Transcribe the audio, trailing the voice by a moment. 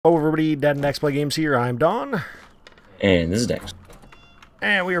Hello everybody, Dad and X Play Games here. I'm Don. And this is Dex.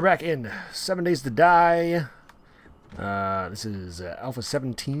 And we are back in 7 Days to Die. This is Alpha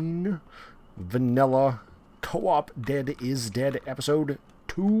 17 Vanilla Co-op Dead is Dead Episode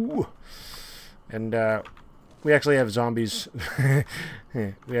 2. And we actually have zombies.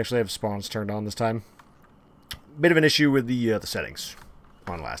 We actually have spawns turned on this time. Bit of an issue with the settings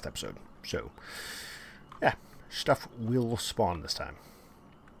on last episode. So, yeah, stuff will spawn this time.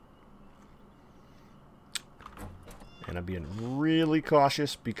 And I'm being really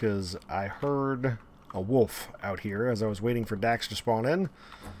cautious because I heard a wolf out here as I was waiting for Dax to spawn in.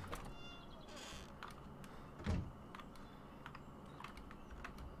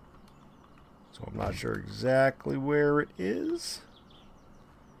 So I'm not sure exactly where it is.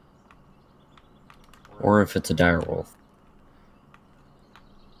 Or if it's a dire wolf.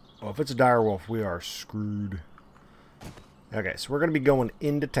 Well, if it's a dire wolf, we are screwed. Okay, so we're going to be going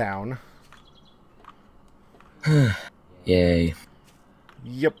into town. Yay.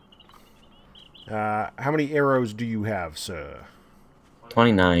 Yep. How many arrows do you have, sir?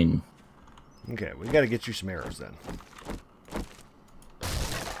 29. Okay, we got to get you some arrows then.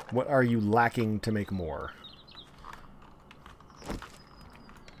 What are you lacking to make more?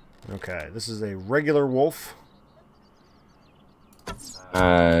 Okay, this is a regular wolf.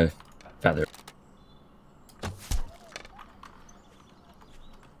 Feather.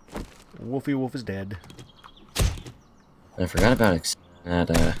 Wolfie Wolf is dead. I forgot about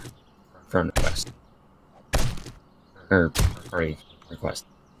that, friend request. Or, party request.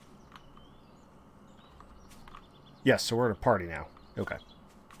 Yes, so we're at a party now. Okay.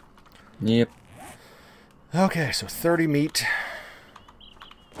 Yep. Okay, so 30 meat.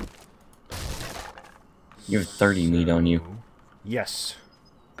 You have 30 meat on you. Yes,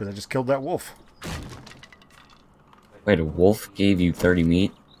 because I just killed that wolf. Wait, a wolf gave you 30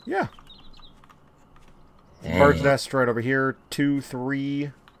 meat? Yeah. Dang. Bird's nest right over here. 2,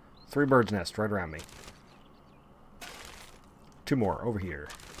 3. 3 bird's nest right around me. 2 more over here.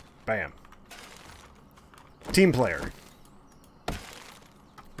 Bam. Team player.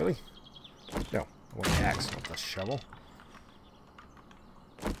 Really? No. I want the axe, not the shovel.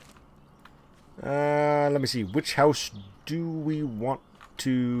 Let me see. Which house do we want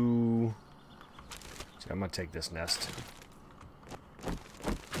to... See, I'm going to take this nest.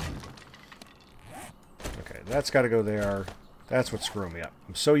 Okay, that's got to go there. That's what's screwing me up.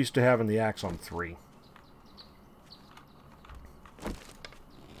 I'm so used to having the axe on 3.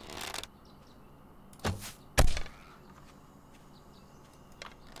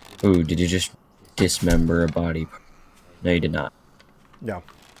 Ooh, did you just dismember a body? No, you did not. No.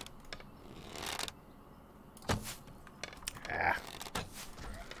 Ah.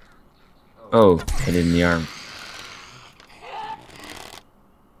 Oh, hit it in the arm.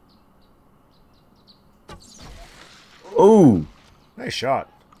 Oh! Nice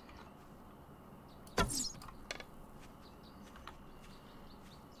shot.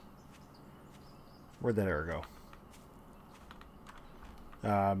 Where'd that arrow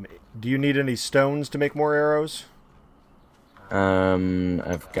go? Do you need any stones to make more arrows?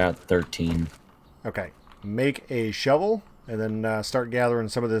 I've got 13. Okay. Make a shovel, and then start gathering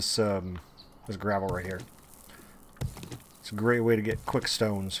some of this gravel right here. It's a great way to get quick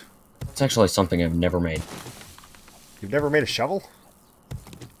stones. It's actually something I've never made. You've never made a shovel?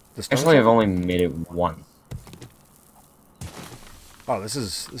 The stone Actually, I've shovel? only made it once. Oh, this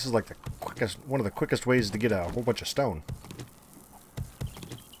is like the quickest, one of the quickest ways to get a whole bunch of stone.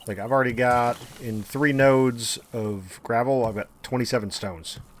 Like, I've already got, in 3 nodes of gravel, I've got 27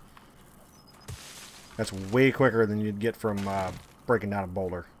 stones. That's way quicker than you'd get from breaking down a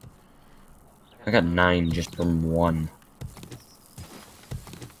boulder. I got 9 just from 1.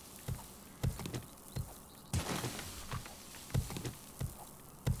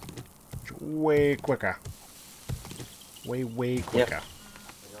 It's way quicker. Way quicker. Yep.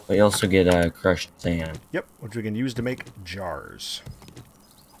 But you also get crushed sand. Yep, which we can use to make jars.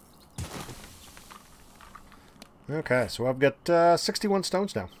 Okay, so I've got 61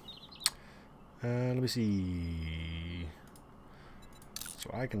 stones now. Let me see. So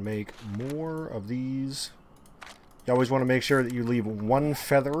I can make more of these. You always want to make sure that you leave 1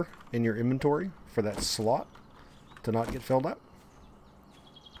 feather in your inventory for that slot to not get filled up.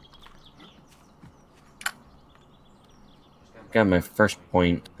 Got my first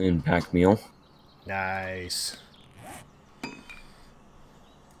point in pack meal. Nice.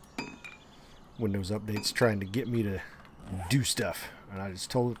 Windows update's trying to get me to do stuff, and I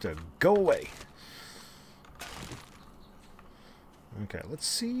just told it to go away. Okay, let's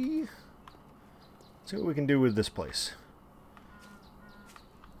see what we can do with this place.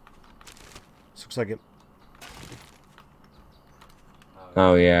 Looks like it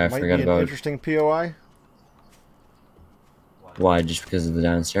Oh yeah, I might forgot be an about. interesting POI. Why? Just because of the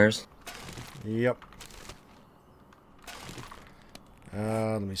downstairs? Yep.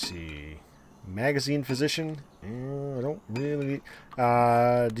 Let me see. Magazine physician. I don't really.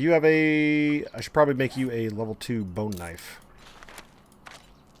 Do you have a? I should probably make you a level 2 bone knife.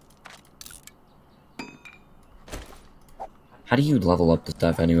 How do you level up the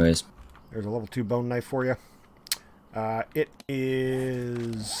stuff, anyways? There's a level 2 bone knife for you. It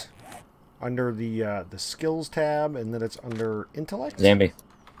is under the skills tab, and then it's under intellect. Zambi.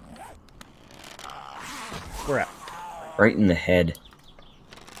 Where at? Right in the head.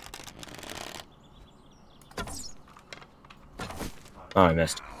 Oh, I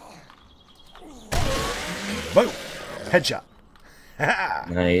missed. Boom! Headshot.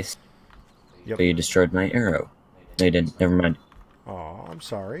 Nice. Yep. But you destroyed my arrow. No, you didn't. Never mind. Oh, I'm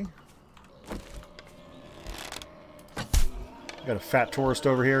sorry. Got a fat tourist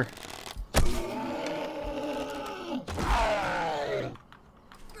over here.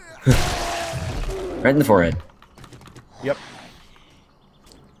 Right in the forehead. Yep.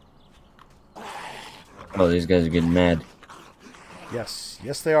 Oh, these guys are getting mad. Yes.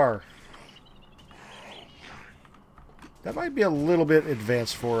 Yes, they are. That might be a little bit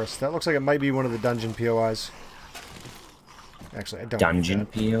advanced for us. That looks like it might be one of the dungeon POIs. Actually, I don't. Dungeon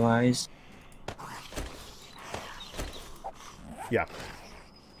POIs? Yeah.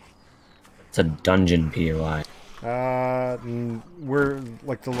 It's a dungeon POI. We're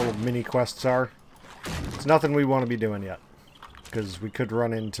like the little mini quests are. It's nothing we want to be doing yet. Because we could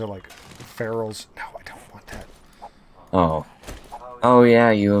run into, like, ferals. No, I don't want that. Oh. Oh, yeah,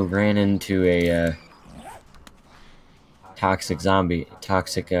 you ran into a, toxic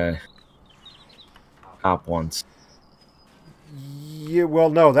cop once. Yeah, well,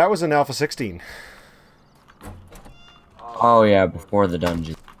 no, that was in Alpha 16. Oh, yeah, before the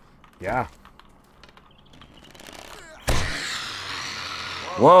dungeon. Yeah.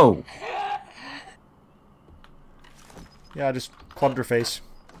 Whoa! Yeah, I just clubbed her face.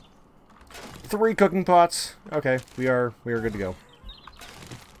 3 cooking pots. Okay, we are good to go.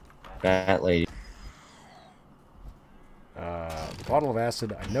 That lady. Bottle of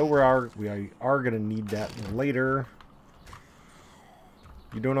acid. I know we are gonna need that later.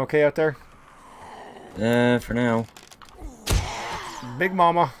 You doing okay out there? For now. Big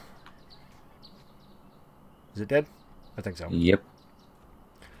Mama. Is it dead? I think so. Yep.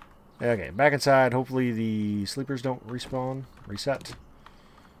 Okay, back inside. Hopefully the sleepers don't respawn. Reset.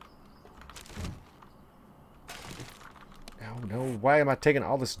 Oh no, why am I taking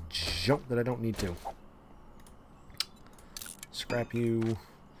all this junk that I don't need to? Scrap you.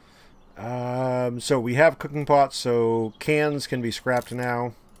 So we have cooking pots, so cans can be scrapped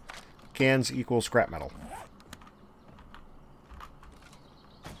now. Cans equal scrap metal.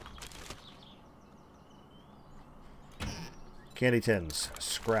 Candy tins,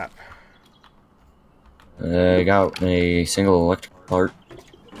 scrap. I got a single electric part.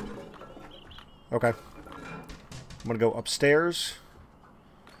 Okay. I'm gonna go upstairs.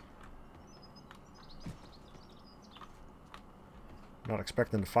 Not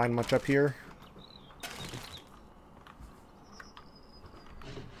expecting to find much up here.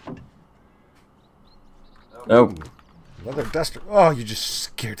 Nope. Leather duster. Oh, you just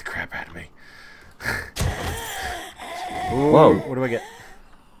scared the crap out of me. Ooh, Whoa. what do I get?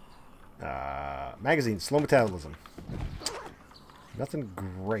 Magazine, slow metabolism. Nothing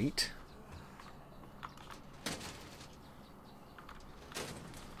great.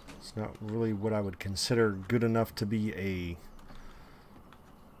 It's not really what I would consider good enough to be a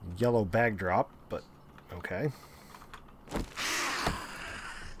yellow bag drop, but okay.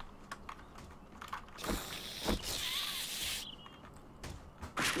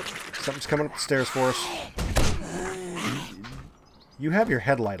 Something's coming up the stairs for us. You have your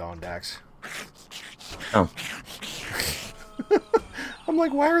headlight on, Dax. Oh. I'm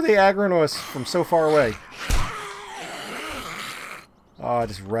like, why are they aggroing us from so far away? Oh, I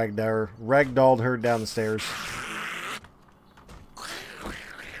just ragdolled her down the stairs.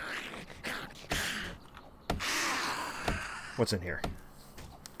 What's in here?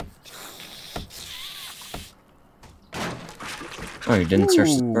 Oh, you didn't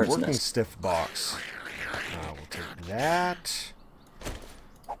search the Ooh, bird's working nest. stiff box. We'll take that.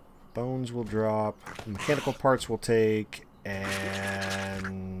 Bones will drop. Mechanical parts will take.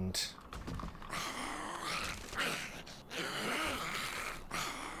 And...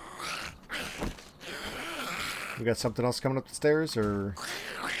 we got something else coming up the stairs, or...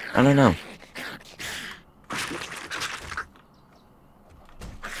 I don't know.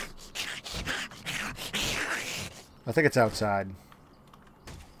 I think it's outside.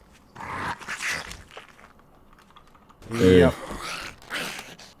 Yep.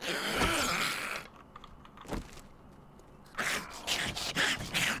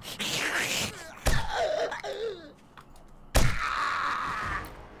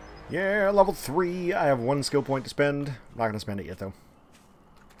 Yeah, level 3. I have 1 skill point to spend. I'm not going to spend it yet, though.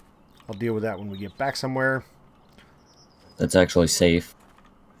 I'll deal with that when we get back somewhere. That's actually safe.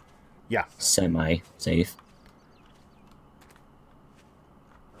 Yeah. Semi-safe.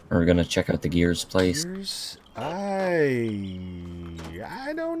 We're gonna check out the Gears place. Gears? I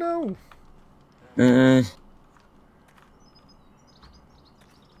don't know. This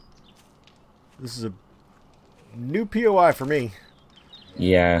is a new POI for me.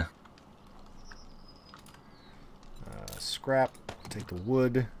 Yeah. Scrap. Take the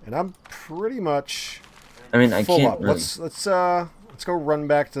wood, and I'm pretty much. I mean, I full can't. Up. Really... Let's go run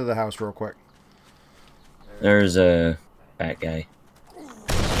back to the house real quick. There's a fat guy.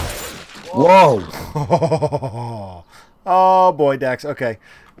 Whoa! Oh boy, Dex. Okay,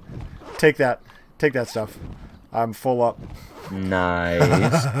 take that. Take that stuff. I'm full up.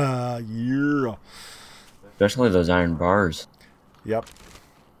 Nice. Yeah. Especially those iron bars. Yep.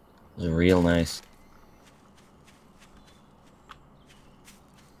 Those are real nice.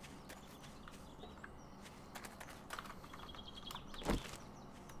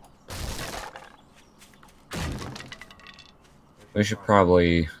 We should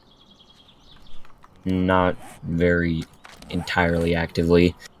probably not very entirely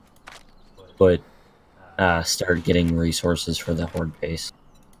actively, but start getting resources for the Horde base.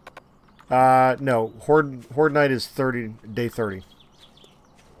 No. Horde night is day 30.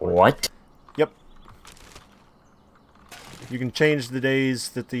 What? Yep. You can change the days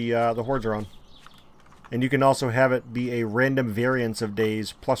that the hordes are on, and you can also have it be a random variance of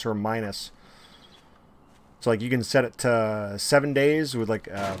days, plus or minus. So, like, you can set it to 7 days with, like,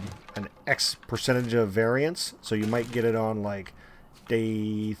 an X percentage of variance. So you might get it on, like,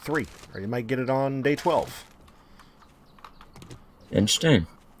 day 3. Or you might get it on day 12. Interesting.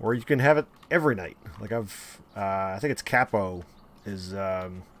 Or you can have it every night. Like, I think it's Capo is,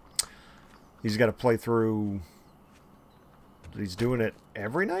 he's got to play through, he's doing it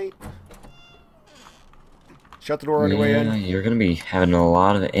every night? Shut the door on your way in. You're going to be having a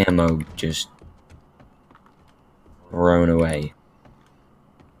lot of ammo just thrown away.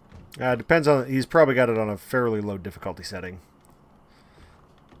 Depends on, he's probably got it on a fairly low difficulty setting.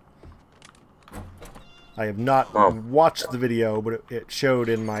 I have not watched the video, but it showed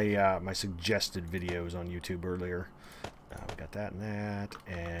in my my suggested videos on YouTube earlier. We got that and that,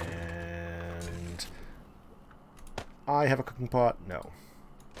 and I have a cooking pot. No.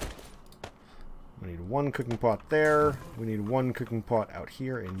 We need 1 cooking pot there. We need 1 cooking pot out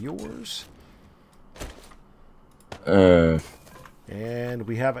here in yours. And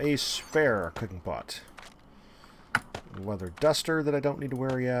we have a spare cooking pot. Leather duster that I don't need to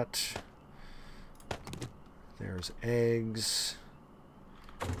wear yet. There's eggs.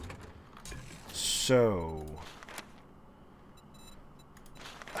 So.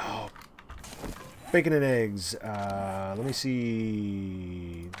 Oh. Bacon and eggs. Let me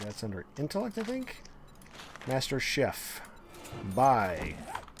see. That's under intellect, I think. Master Chef. Buy.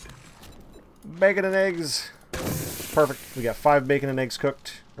 Bacon and eggs. Perfect. We got 5 bacon and eggs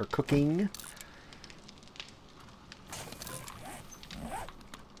cooked. Or cooking.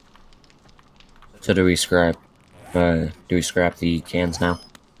 So do we scrap the cans now?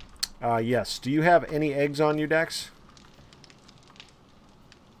 Yes. Do you have any eggs on you, Dex?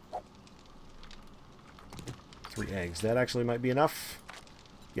 3 eggs. That actually might be enough.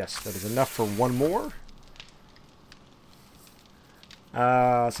 Yes, that is enough for 1 more.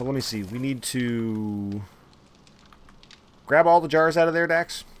 So let me see. We need to grab all the jars out of there,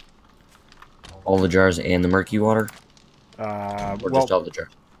 Dax. All the jars and the murky water? Or Well, just all the jars?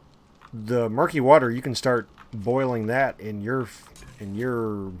 the murky water, you can start boiling that in your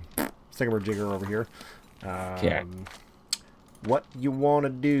thingamajigger over here. Yeah. What you want to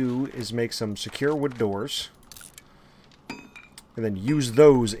do is make some secure wood doors, and then use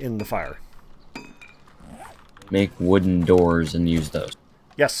those in the fire. Make wooden doors and use those.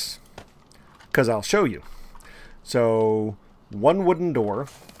 Yes, because I'll show you. So, 1 wooden door.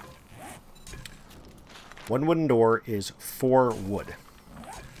 1 wooden door is 4 wood.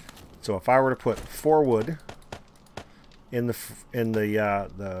 So if I were to put 4 wood in the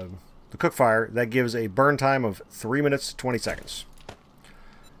cook fire, that gives a burn time of 3 minutes 20 seconds.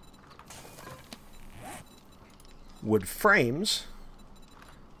 Wood frames.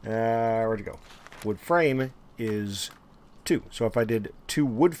 Where'd you go? Wood frame is 2. So if I did 2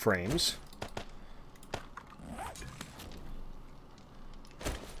 wood frames,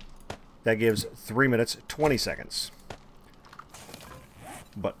 That gives 3 minutes, 20 seconds.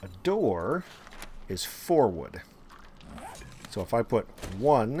 But a door is 4 wood. So if I put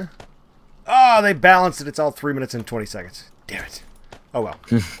 1... Oh, they balanced it. It's all 3 minutes and 20 seconds. Damn it. Oh, well.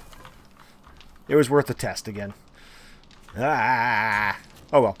 It was worth the test again. Ah.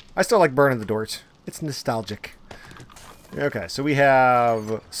 Oh, well. I still like burning the doors. It's nostalgic. Okay, so we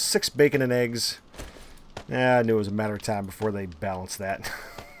have 6 bacon and eggs. I knew it was a matter of time before they balanced that.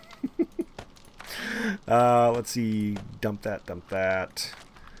 Let's see. Dump that, dump that.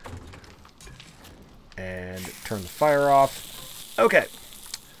 And turn the fire off. Okay.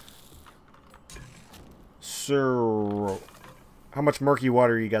 So, how much murky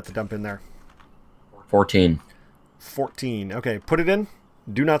water you got to dump in there? 14. 14. Okay, put it in.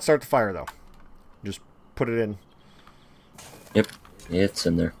 Do not start the fire, though. Just put it in. Yep, it's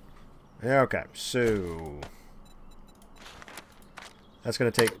in there. Okay, so... That's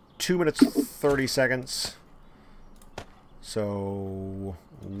going to take 2 minutes, 30 seconds. So,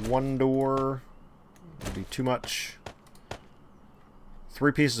 1 door would be too much.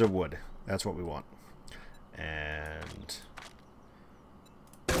 3 pieces of wood. That's what we want. And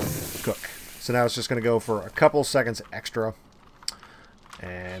cook. So now it's just going to go for a couple seconds extra.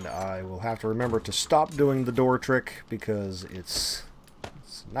 And I will have to remember to stop doing the door trick because it's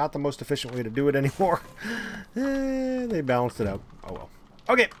not the most efficient way to do it anymore. They balanced it out. Oh well.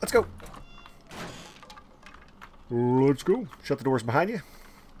 Okay, let's go. Let's go. Shut the doors behind you.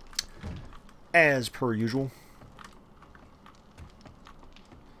 As per usual.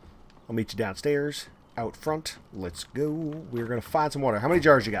 I'll meet you downstairs. Out front. Let's go. We're going to find some water. How many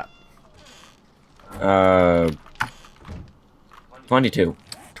jars you got? 22.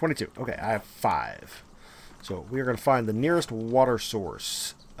 22. Okay, I have 5. So we are going to find the nearest water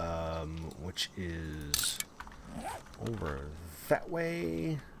source, which is over that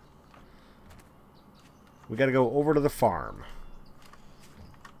way. We got to go over to the farm.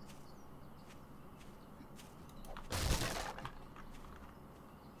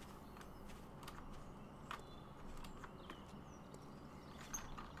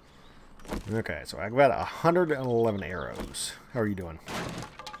 Okay, so I've got 111 arrows. How are you doing?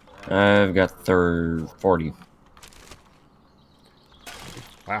 I've got 40.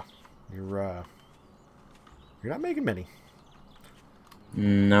 Wow, you're not making many.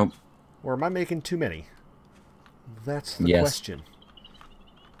 Nope. Or am I making too many? That's the Yes. question.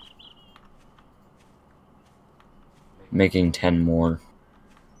 Making 10 more.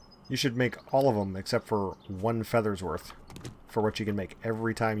 You should make all of them except for 1 feather's worth. For what you can make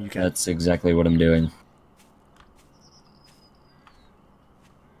every time you can. That's exactly what I'm doing.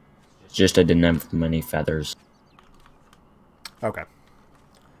 Just I didn't have many feathers. Okay.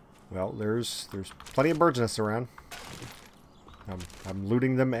 Well, there's plenty of birds' nests around. I'm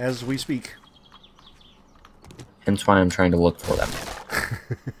looting them as we speak. Hence why I'm trying to look for them.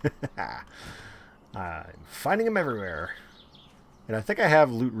 I'm finding them everywhere. And I think I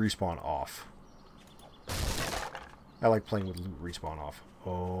have loot respawn off. I like playing with loot respawn off.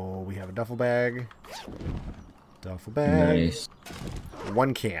 Oh, we have a duffel bag. Duffel bag. Nice.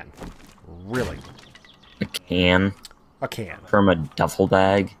 1 can. Really? A can? A can. From a duffel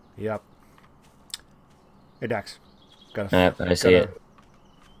bag? Yep. Hey, Dax. Got I see it.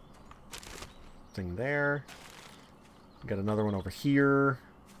 Thing there. Got another one over here.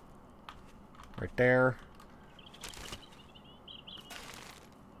 Right there.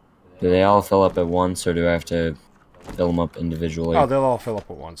 Do they all fill up at once, or do I have to fill them up individually? Oh, they'll all fill up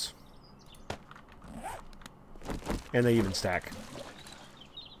at once. And they even stack.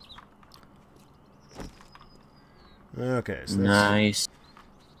 Okay, so that's nice.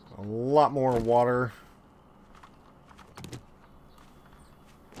 a lot more water.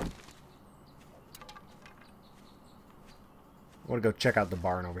 I want to go check out the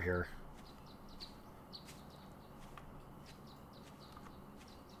barn over here.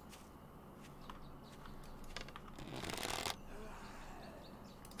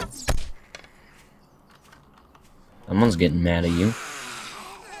 Someone's getting mad at you.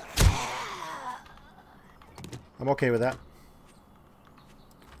 I'm okay with that.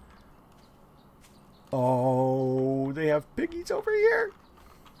 Oh, they have piggies over here.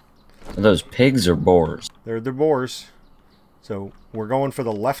 Are those pigs or boars? They're the boars. So we're going for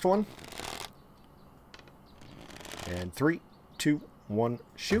the left one. And 3, 2, 1,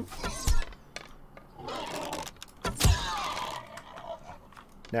 shoot.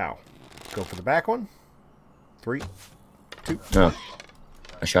 Now, go for the back one. 3, 2. Oh,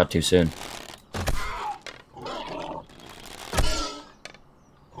 I shot too soon.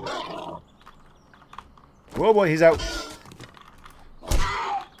 Whoa, boy, he's out.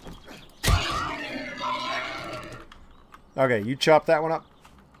 Okay, you chop that one up.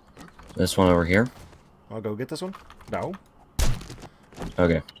 This one over here? I'll go get this one. No.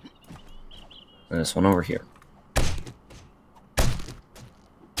 Okay. And this one over here.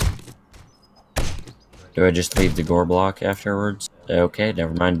 Do I just leave the gore block afterwards? Okay,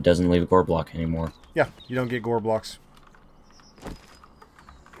 never mind. It doesn't leave a gore block anymore. Yeah, you don't get gore blocks.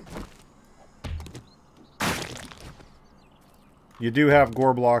 You do have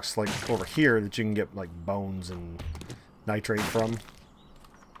gore blocks like over here that you can get like bones and nitrate from.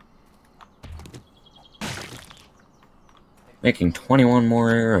 Making 21 more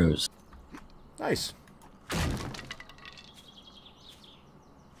arrows. Nice.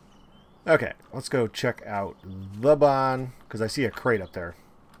 Okay, let's go check out the barn, because I see a crate up there.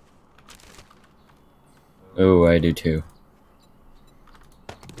 Oh, I do too.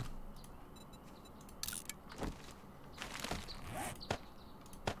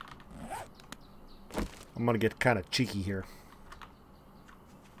 I'm gonna get kind of cheeky here.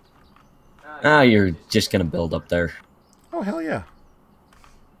 Ah, you're just gonna build up there. Oh, hell yeah.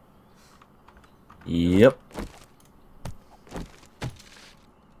 Yep.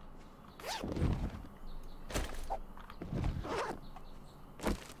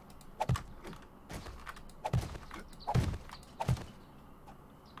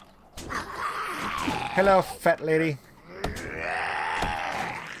 Hello, fat lady.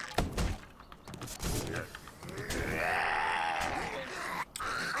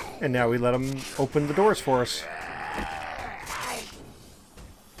 And now we let them open the doors for us.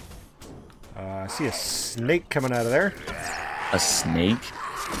 I see a snake coming out of there. A snake?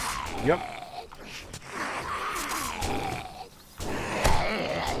 Yep.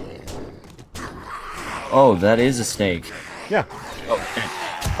 Oh, that is a snake. Yeah. Oh,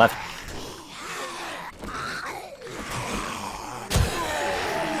 left.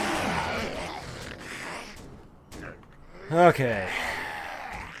 Okay.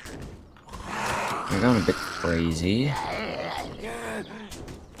 We're going a bit crazy.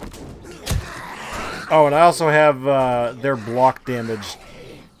 Oh, and I also have their block damage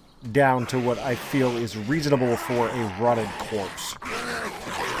down to what I feel is reasonable for a rotted corpse.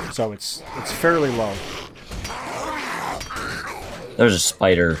 So it's fairly low. There's a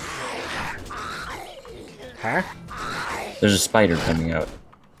spider. Huh? There's a spider coming out.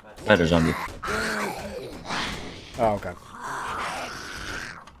 Spider zombie. Oh, okay.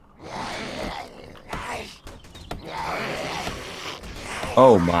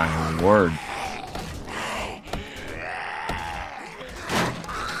 Oh my word.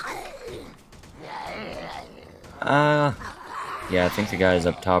 Yeah, I think the guys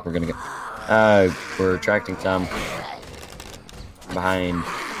up top are gonna get... we're attracting some behind.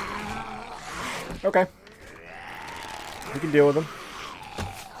 Okay. We can deal with them.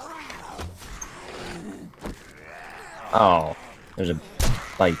 Oh, there's a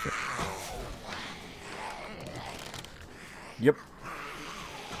biker. Yep.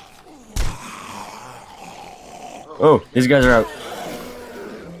 Oh, these guys are out.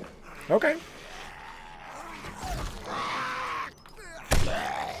 Okay.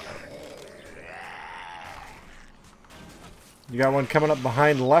 You got one coming up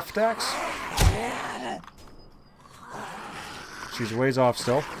behind left, Axe? She's ways off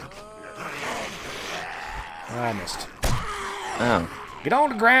still. I missed. Oh. Get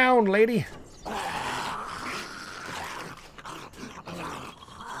on the ground, lady.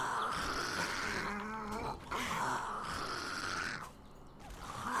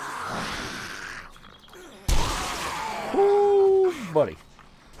 Woo, buddy.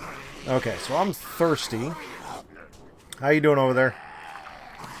 Okay, so I'm thirsty. How you doing over there?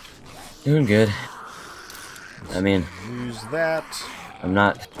 Doing good. I mean, Use that. I'm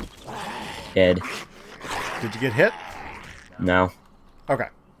not dead. Did you get hit? No. Okay.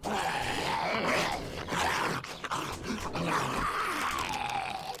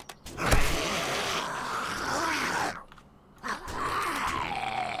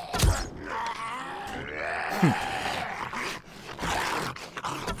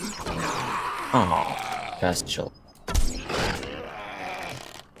 Oh, bestial.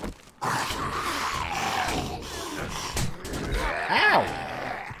 Ow!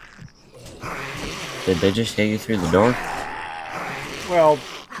 Did they just hit you through the door? Well,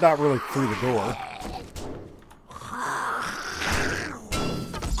 not really through the door.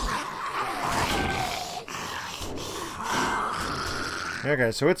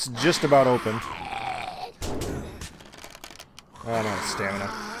 Okay, so it's just about open. Oh no, stamina.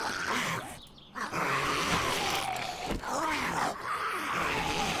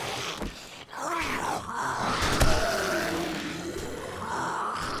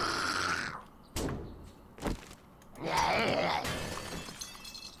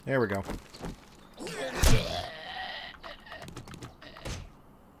 There we go.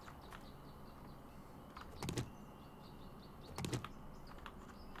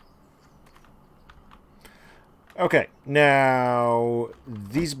 Okay, now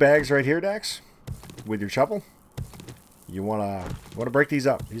these bags right here, Dax, with your shovel, you wanna break these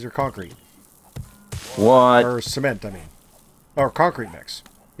up. These are concrete. What? Or cement, I mean. Or concrete mix.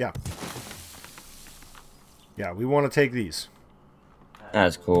 Yeah. Yeah, we want to take these.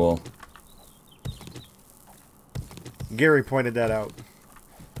 That's cool. Gary pointed that out.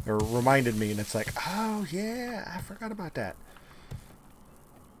 Or reminded me, and it's like, oh yeah, I forgot about that.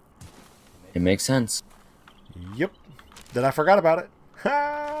 It makes sense. Yep. Then I forgot about it.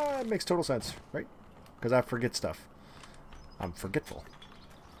 Ha! It makes total sense, right? Because I forget stuff. I'm forgetful.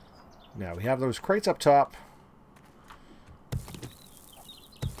 Now, we have those crates up top.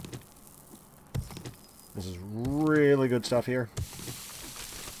 This is really good stuff here.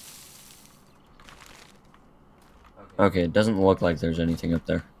 Okay, it doesn't look like there's anything up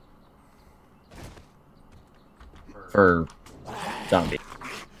there. For zombie.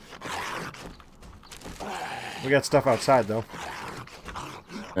 We got stuff outside, though.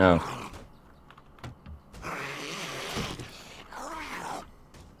 Oh.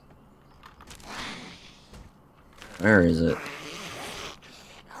 Where is it?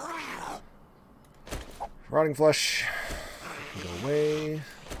 Rotting flesh. Go away.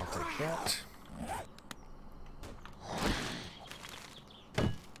 I'll take that.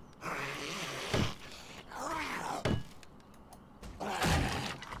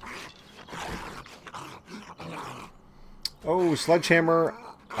 Oh, sledgehammer,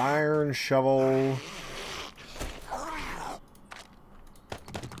 iron shovel.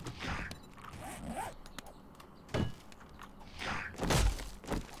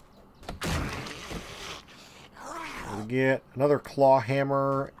 We'll get another claw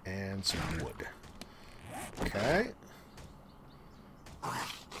hammer and some wood. Okay.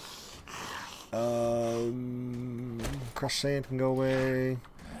 Crushed sand can go away.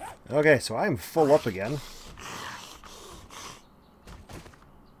 Okay, so I'm full up again.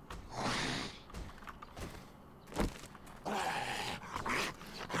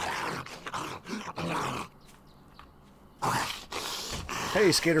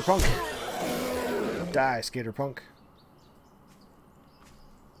 Hey, Skater Punk. Die, Skater Punk.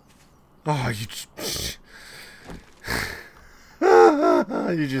 Oh, you just...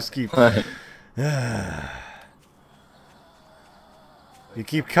 you just keep... you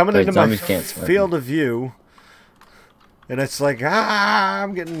keep coming into my field of view. And it's like,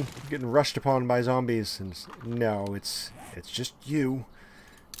 I'm getting rushed upon by zombies. And no, it's just you.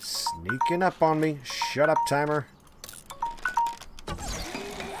 Sneaking up on me. Shut up, timer.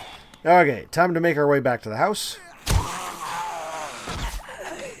 Okay, time to make our way back to the house.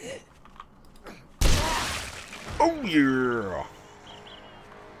 Oh, yeah!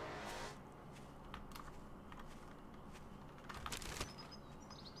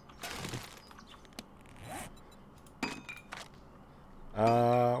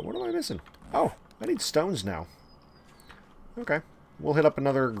 What am I missing? Oh, I need stones now. Okay, we'll hit up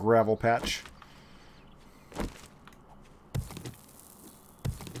another gravel patch.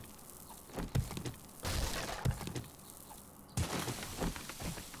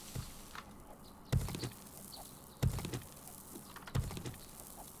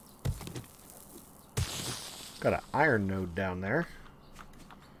 Got an iron node down there.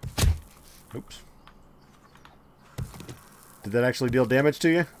 Oops. Did that actually deal damage to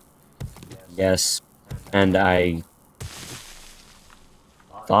you? Yes. And I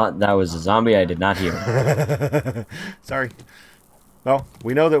thought that was a zombie. I did not hear. Sorry. Well,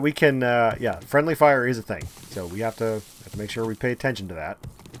 we know that we can, yeah, friendly fire is a thing. So we have to make sure we pay attention to that.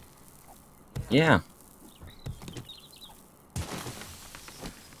 Yeah.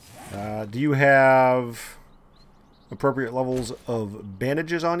 Do you have appropriate levels of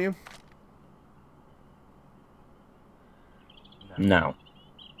bandages on you? No.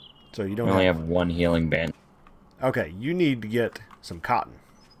 So you don't only have one healing band. Okay, you need to get some cotton.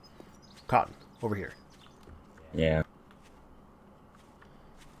 Cotton, over here. Yeah.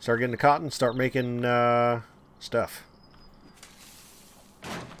 Start getting the cotton, start making stuff.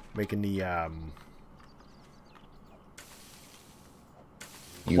 Making the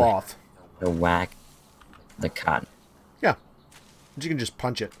cloth. You whack the cotton. Yeah. But you can just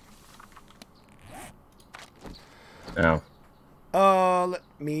punch it. Oh. Let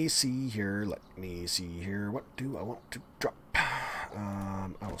me see here. Let me see here. What do I want to drop?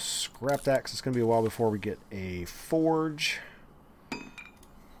 I'll scrap that because it's going to be a while before we get a forge.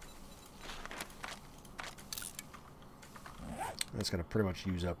 That's going to pretty much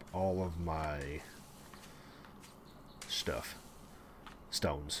use up all of my stuff.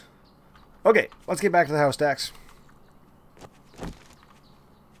 Stones. Okay, let's get back to the house, Dax.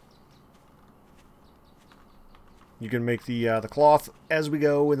 You can make the cloth as we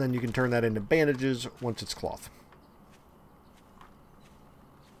go, and then you can turn that into bandages once it's cloth.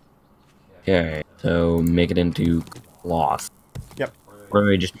 Okay, so make it into cloth. Yep. Or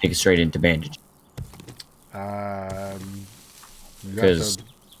maybe just make it straight into bandage. Because...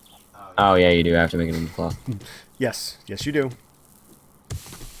 Oh, yeah, you do have to make it into cloth. Yes. Yes, you do.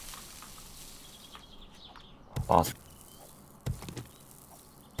 Cloth.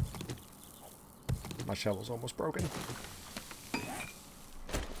 My shovel's almost broken.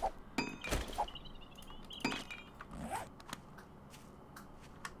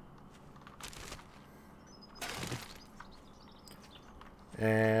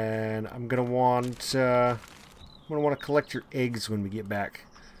 And I'm gonna want to collect your eggs when we get back,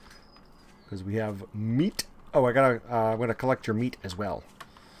 because we have meat. Oh, I'm gonna collect your meat as well,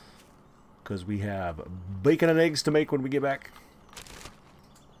 because we have bacon and eggs to make when we get back.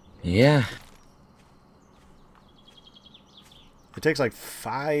 Yeah. It takes like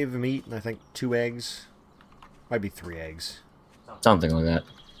 5 meat and I think 2 eggs. Might be 3 eggs. Something like that.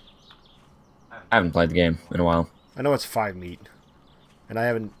 I haven't played the game in a while. I know it's 5 meat. And I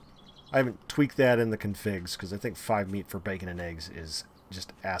haven't tweaked that in the configs, because I think 5 meat for bacon and eggs is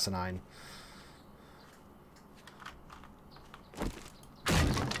just asinine.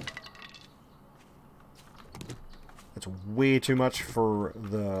 That's way too much for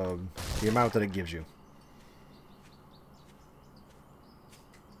the amount that it gives you.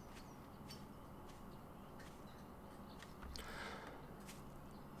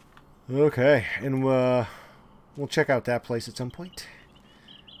 Okay, and we'll check out that place at some point.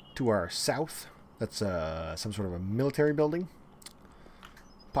 To our south, that's some sort of a military building,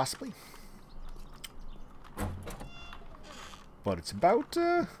 possibly. But it's about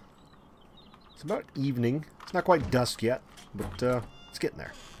evening. It's not quite dusk yet, but it's getting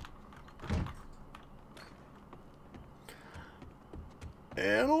there.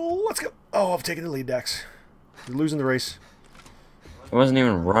 And let's go. Oh, I've taken the lead, Dax. You're losing the race. I wasn't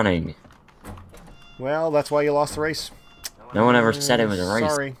even running. Well, that's why you lost the race. No one ever said it was a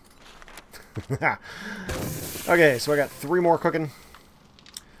race. Sorry. Okay, so I got 3 more cooking.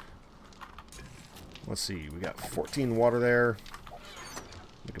 Let's see, we got 14 water there.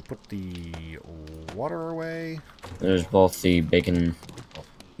 We can put the water away. There's both the bacon,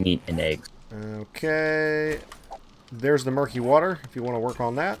 meat, and eggs. Okay. There's the murky water, if you want to work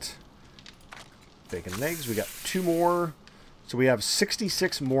on that. Bacon and eggs, we got 2 more. So we have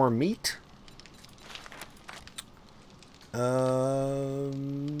 66 more meat.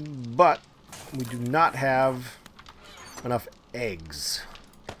 But we do not have enough eggs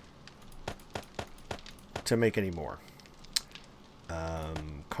to make any more.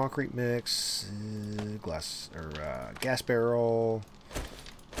 Concrete mix, gas barrel.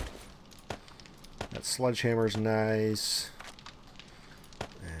 That sledgehammer's nice.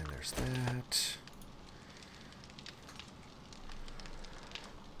 And there's that.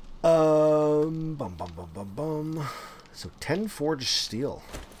 So 10 forged steel.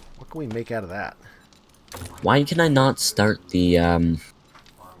 What can we make out of that? Why can I not start the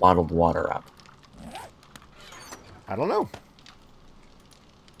bottled water up? I don't know.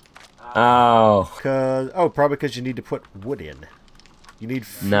 Oh. Probably because you need to put wood in. You need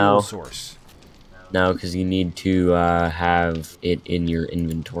fuel source. No, because you need to have it in your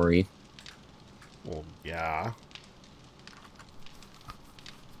inventory. Well, yeah.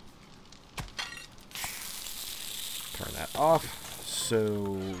 Turn that off.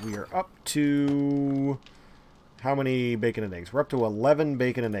 So we are up to how many bacon and eggs? We're up to 11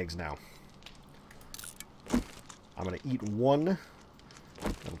 bacon and eggs now. I'm going to eat 1.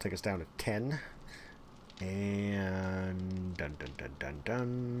 That'll take us down to 10. And dun dun dun dun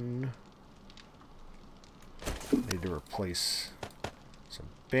dun. Need to replace some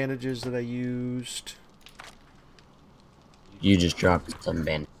bandages that I used. You just dropped some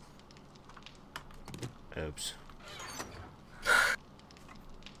bandages. Oops.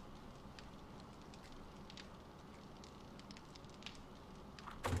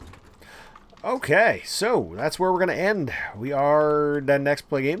 Okay, so that's where we're going to end. We are Dead Next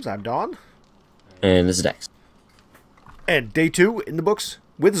Play Games. I'm Don. And this is Dex. And day 2 in the books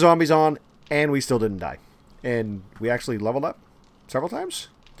with zombies on, and we still didn't die. And we actually leveled up several times.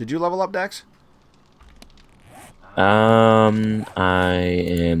 Did you level up, Dex? I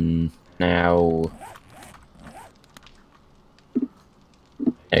am now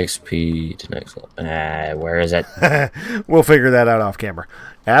XP to next level. Where is it? We'll figure that out off camera.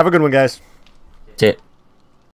 Have a good one, guys. That's it.